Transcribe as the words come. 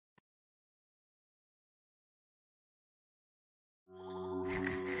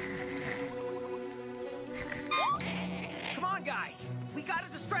guys! We got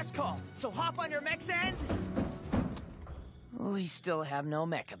a distress call, so hop on your mechs and... We still have no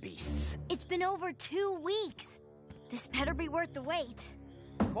mecha beasts. It's been over 2 weeks. This better be worth the wait.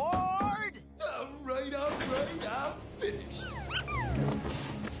 Cord! All right, I'm finished.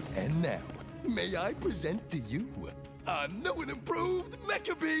 And now, may I present to you our new and improved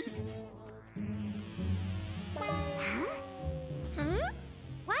Mecha Beasts?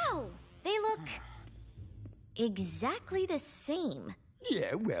 Wow, they look exactly the same.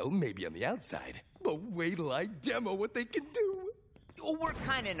 Yeah, well, maybe on the outside. But wait till I demo what they can do. Well, we're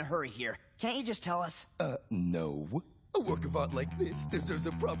kind of in a hurry here. Can't you just tell us? No. A work of art like this deserves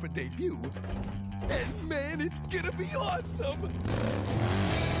a proper debut. And man, it's gonna be awesome!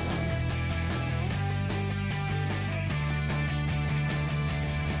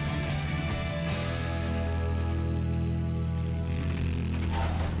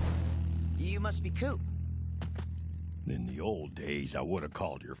 You must be Coop. In the old days, I would have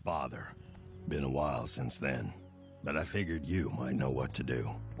called your father. Been a while since then. But I figured you might know what to do.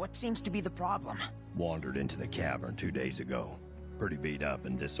 What seems to be the problem? Wandered into the cavern 2 days ago. Pretty beat up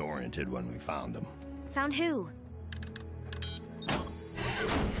and disoriented when we found him. Found who?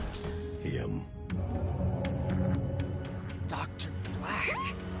 Him. Dr.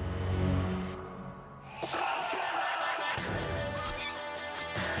 Blakk.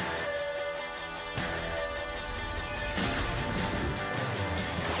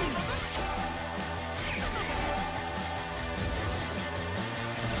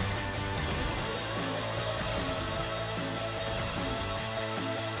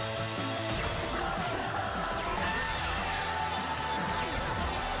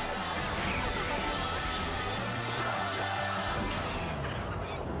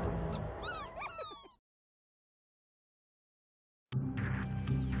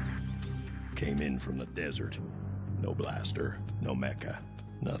 Came in from the desert. No blaster, no mecha,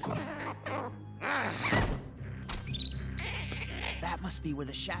 nothing. That must be where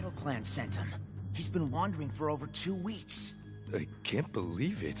the Shadow Clan sent him. He's been wandering for over 2 weeks. I can't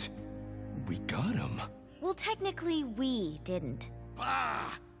believe it. We got him. Well, technically, we didn't.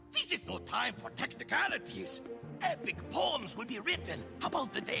 Ah, this is no time for technicalities. Epic poems will be written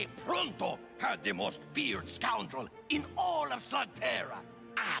about the day Pronto had the most feared scoundrel in all of Slugterra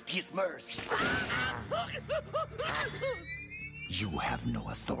at his mercy. You have no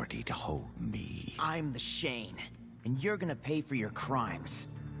authority to hold me. I'm the Shane, and you're gonna pay for your crimes.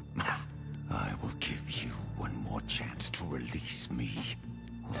 I will give you one more chance to release me,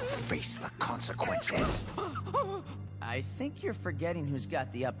 or face the consequences. I think you're forgetting who's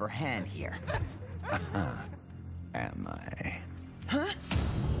got the upper hand here. Am I? Huh?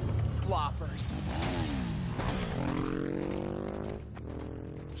 Floppers.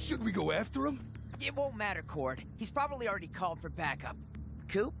 Should we go after him? It won't matter, Cord. He's probably already called for backup.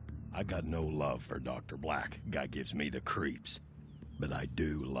 Coop? I got no love for Dr. Blakk. Guy gives me the creeps. But I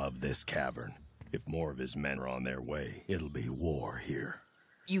do love this cavern. If more of his men are on their way, it'll be war here.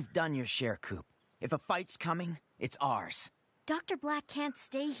 You've done your share, Coop. If a fight's coming, it's ours. Dr. Blakk can't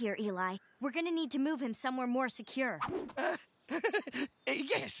stay here, Eli. We're gonna need to move him somewhere more secure.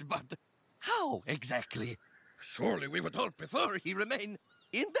 Yes, but how exactly? Surely we would all prefer he remain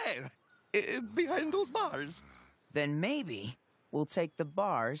in there, behind those bars. Then maybe we'll take the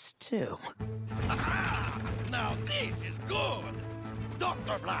bars, too. Ah, now this is good!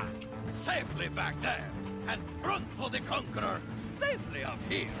 Dr. Blakk, safely back there, and Pronto the Conqueror, safely up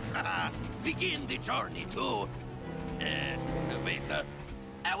here. Begin the journey to... wait,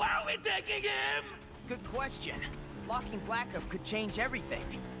 where are we taking him? Good question. Locking Blakk up could change everything,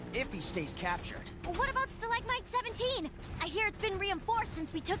 if he stays captured. What about Stalagmite 17? I hear it's been reinforced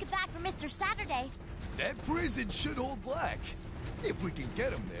since we took it back from Mr. Saturday. That prison should hold Blakk. If we can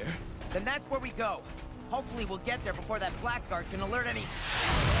get him there. Then that's where we go. Hopefully we'll get there before that blackguard can alert any...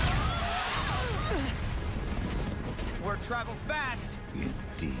 Word travels fast.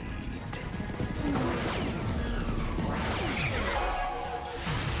 Indeed.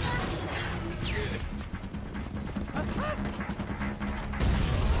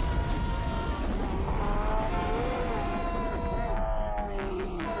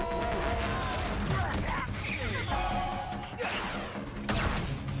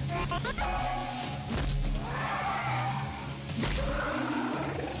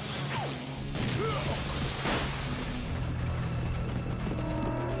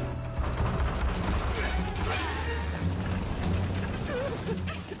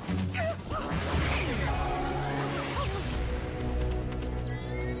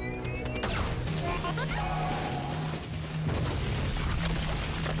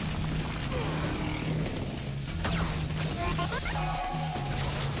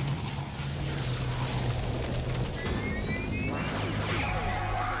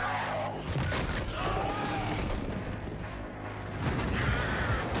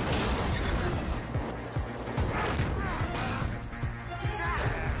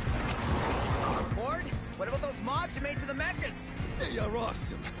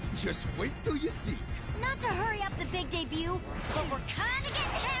 Awesome. Just wait till you see. Not to hurry up the big debut, but we're kinda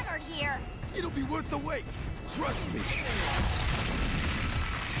getting hammered here. It'll be worth the wait. Trust me.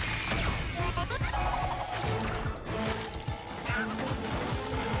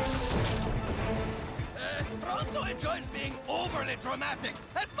 Pronto enjoys being overly dramatic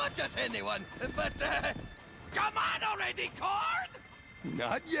as much as anyone, but come on already, Cord!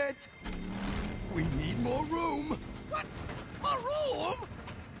 Not yet. We need more room. What? A room?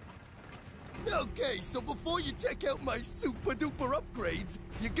 Okay, so before you check out my super-duper upgrades,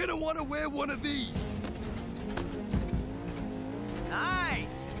 you're gonna want to wear one of these.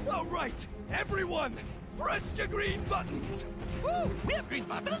 Nice! All right, everyone, press your green buttons. Woo! We have green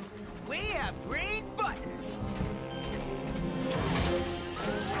buttons? We have green buttons!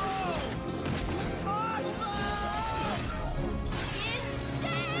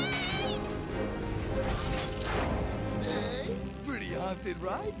 Hey, pretty haunted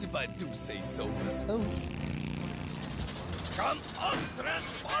rides if I do say so myself. Come on,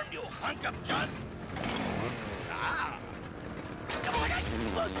 transform, you hunk of junk! Ah! Come on!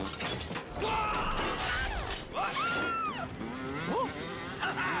 Whoa!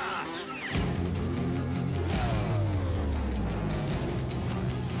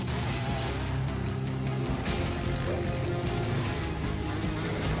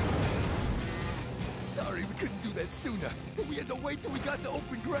 Sorry we couldn't do that sooner. We had to wait till we got to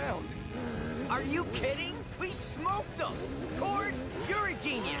open ground. Are you kidding? We smoked them! Cord, you're a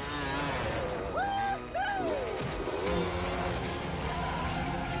genius! Woo-hoo!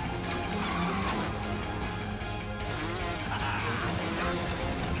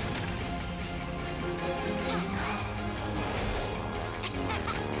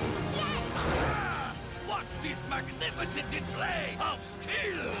 Watch this magnificent display of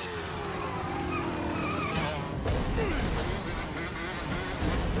skill!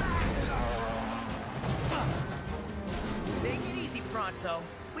 Take it easy, Pronto.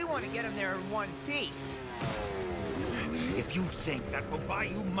 We want to get him there in one piece. If you think that will buy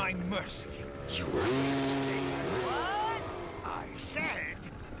you my mercy, you are mistaken. What? I said,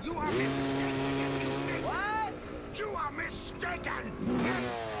 you are mistaken. What? You are mistaken!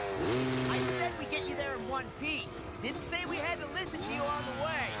 I said we'd get you there in one piece. Didn't say we had to listen to you on the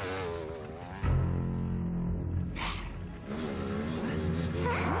way.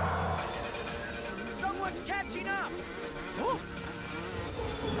 Someone's catching up! Oh.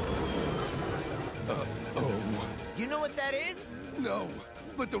 You know what that is? No,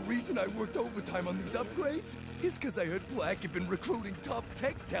 but the reason I worked overtime on these upgrades is because I heard Blakk had been recruiting top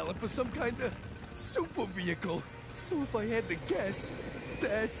tech talent for some kind of super vehicle. So if I had to guess,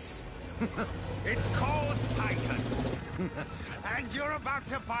 that's... It's called Titan. And you're about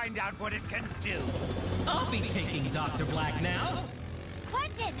to find out what it can do. I'll be taking Dr. Blakk now.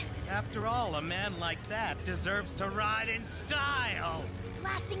 Quentin! After all, a man like that deserves to ride in style.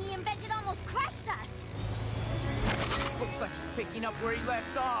 Last thing he invented almost crushed us. Looks like he's picking up where he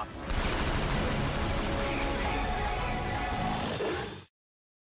left off.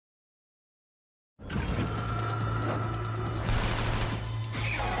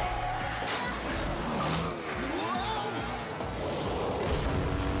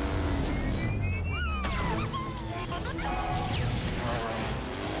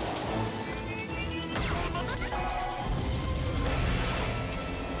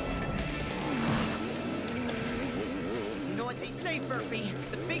 Say, Burpee,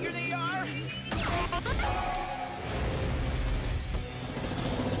 the bigger they are,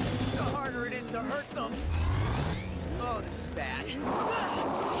 the harder it is to hurt them. Oh, this is bad.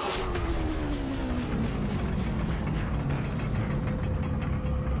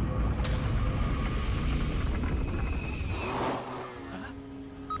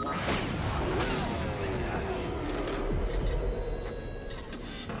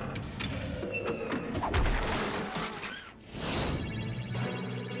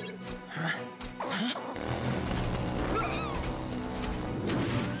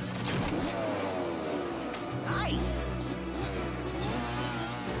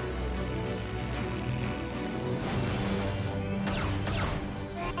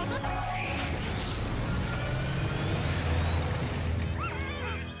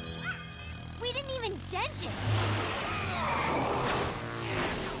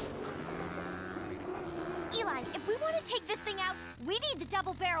 Eli, if we want to take this thing out, we need the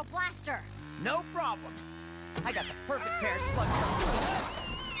double-barrel blaster. No problem. I got the perfect pair of Slugterra.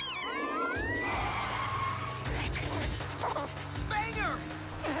 Banger!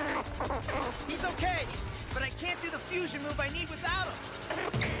 He's okay, but I can't do the fusion move I need without him.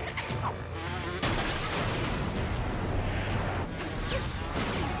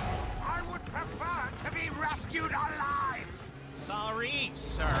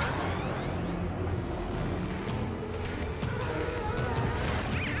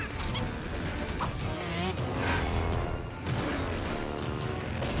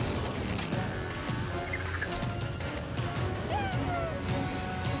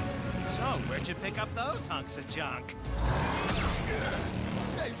 Where'd you pick up those hunks of junk?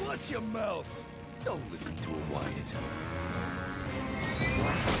 Hey, watch your mouth! Don't listen to him, Wyatt.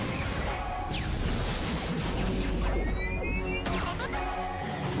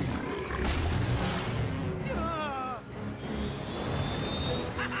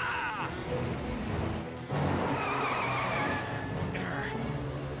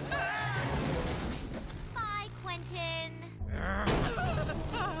 Bye, Quentin.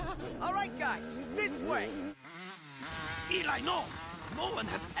 All right, guys, this way. Eli, no! No one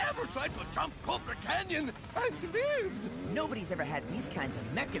has ever tried to jump Cobra Canyon and lived! Nobody's ever had these kinds of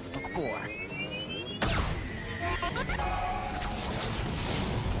mechas before.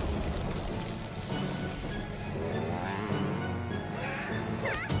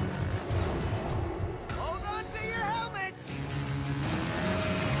 Hold on to your helmets!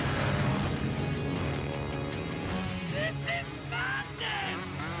 This is madness!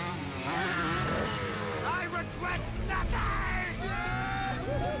 I regret nothing!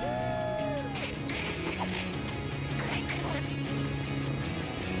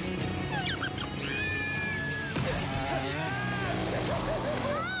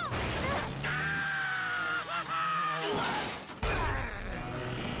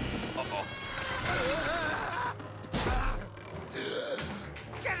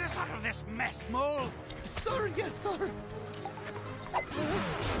 Get us out of this mess, Mole! Sorry, yes, sir.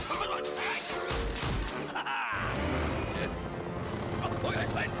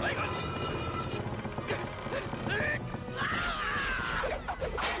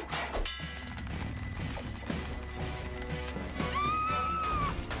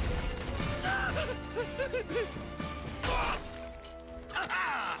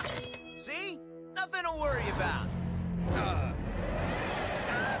 See? Nothing to worry about.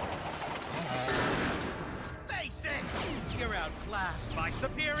 Face it! You're outclassed by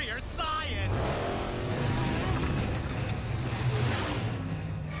superior science!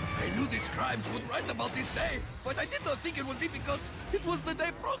 I knew the scribes would write about this day, but I did not think it would be because it was the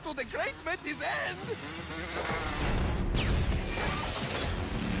day Proto the Great met his end!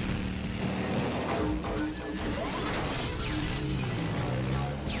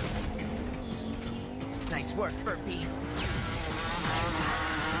 Nice work, Burpee.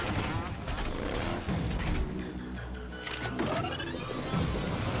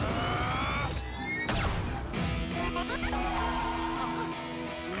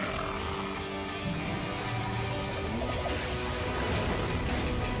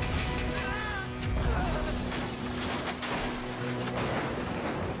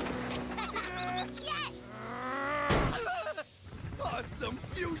 Yes! Awesome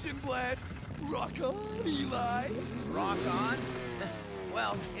fusion blast! Rock on, Eli! Rock on?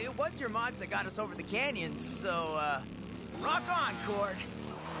 Well, it was your mods that got us over the canyon, so, rock on, Cord.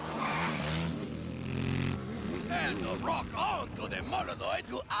 And rock on to the Moronoid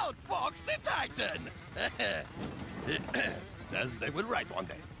who outfoxed the Titan! As they will write one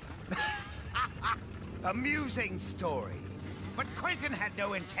day. Amusing story. But Quentin had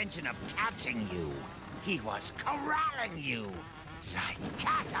no intention of catching you. He was corralling you. Like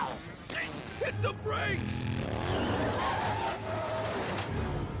cattle. Hit the brakes!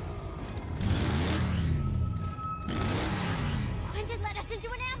 Quentin led us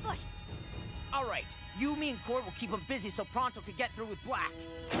into an ambush. All right, you, me, and Cord will keep him busy so Pronto can get through with Blakk.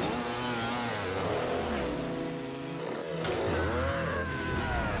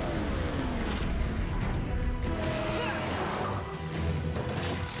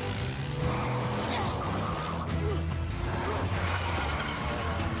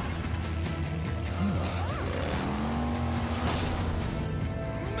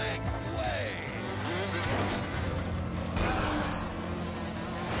 Make way!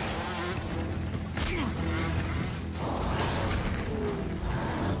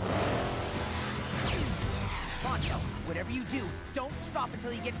 Pronto, whatever you do, don't stop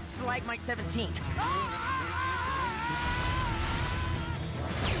until you get to Stalagmite 17.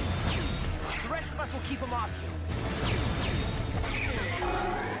 The rest of us will keep him off you.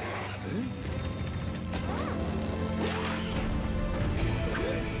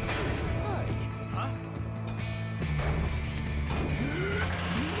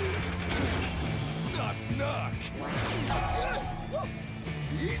 Knock, knock!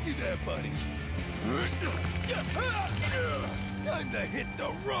 Easy there, buddy. Time to hit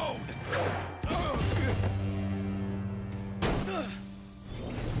the road!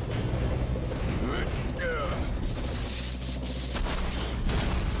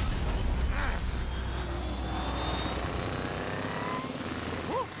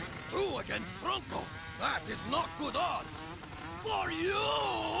 Two against Pronto! That is not good odds! For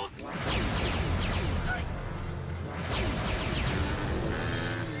you!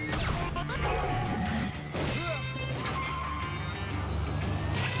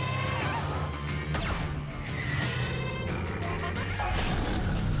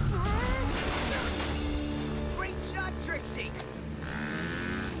 Great shot, Trixie!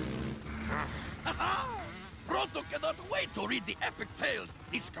 Proto cannot wait to read the epic tales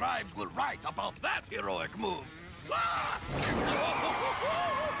the scribes will write about that heroic move. Ah!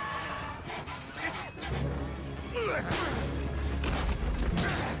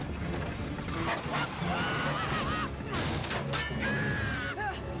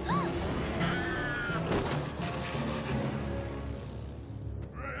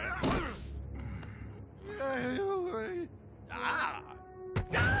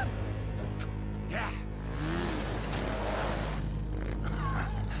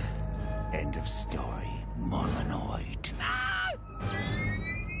 End of story, Molinoid.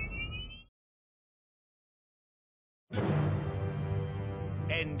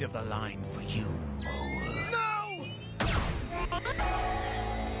 End of the line for you, Mole.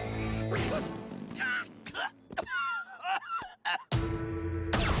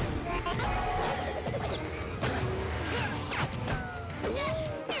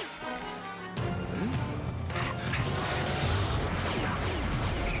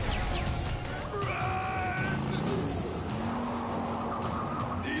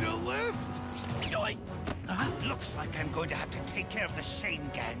 Need a lift? Yoink! Looks like I'm going to have to take care of the Shane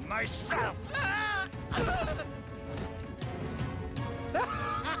gang myself.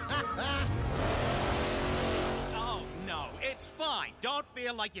 Oh, no, it's fine. Don't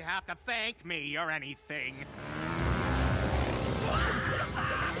feel like you have to thank me or anything.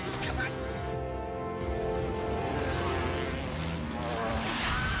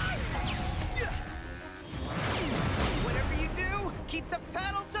 Whatever you do, keep the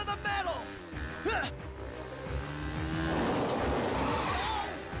pedal to the metal!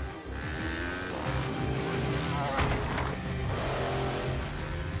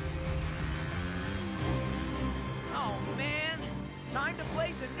 Oh, man! Time to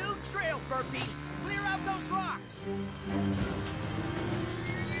blaze a new trail, Burpee! Clear out those rocks!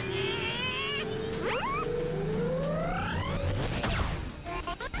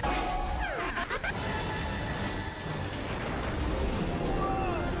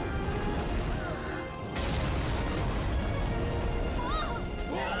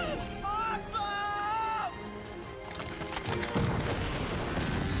 Awesome!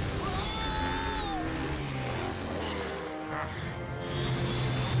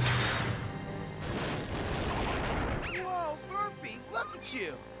 Whoa, Burpee, look at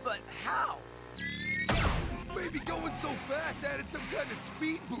you! But how? Maybe going so fast added some kind of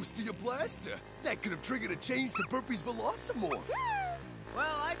speed boost to your blaster. That could have triggered a change to Burpee's Velocimorph.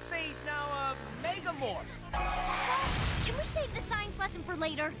 Well, I'd say he's now a Megamorph. Can we save the science lesson for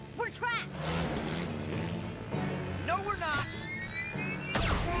later? We're trapped. No, we're not.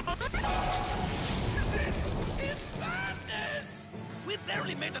 This is madness! We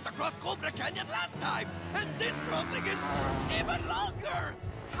barely made it across Cobra Canyon last time, and this crossing is even longer!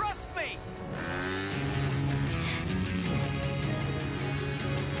 Trust me.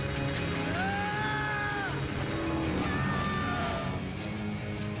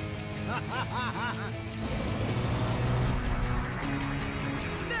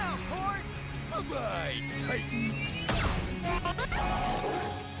 Now, Cord. Bye-bye, Titan.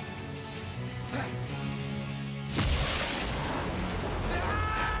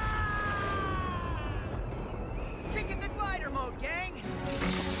 Kick into glider mode, gang.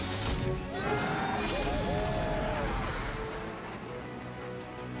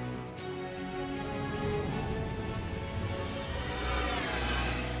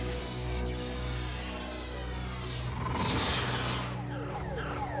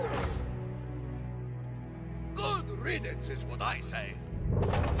 Good riddance is what I say.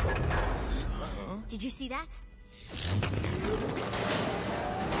 Did you see that?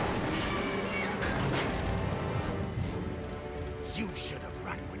 You should have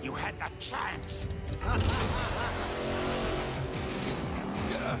run when you had the chance.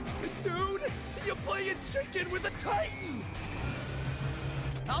 Dude, you're playing chicken with a Titan!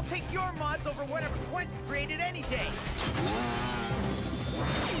 I'll take your mods over whatever Quentin created any day.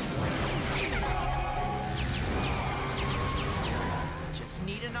 Just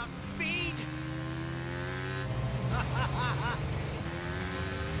need enough speed.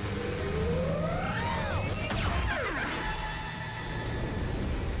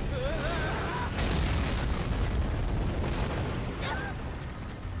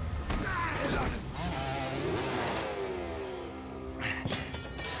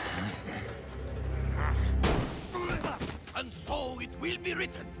 And so it will be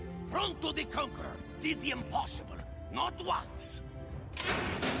written. Pronto the Conqueror did the impossible, not once,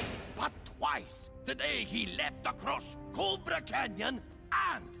 but twice, the day he leapt across Cobra Canyon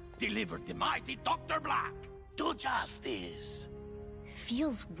and delivered the mighty Dr. Blakk to justice.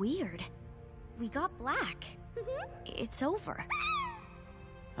 Feels weird. We got Blakk. It's over.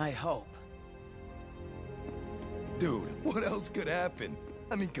 I hope. Dude, what else could happen?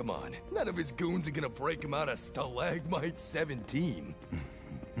 I mean, come on. None of his goons are gonna break him out of Stalagmite 17.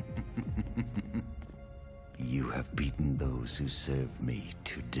 You have beaten those who serve me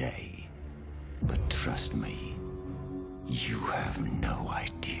today. But trust me, you have no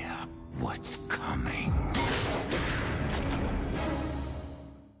idea what's coming.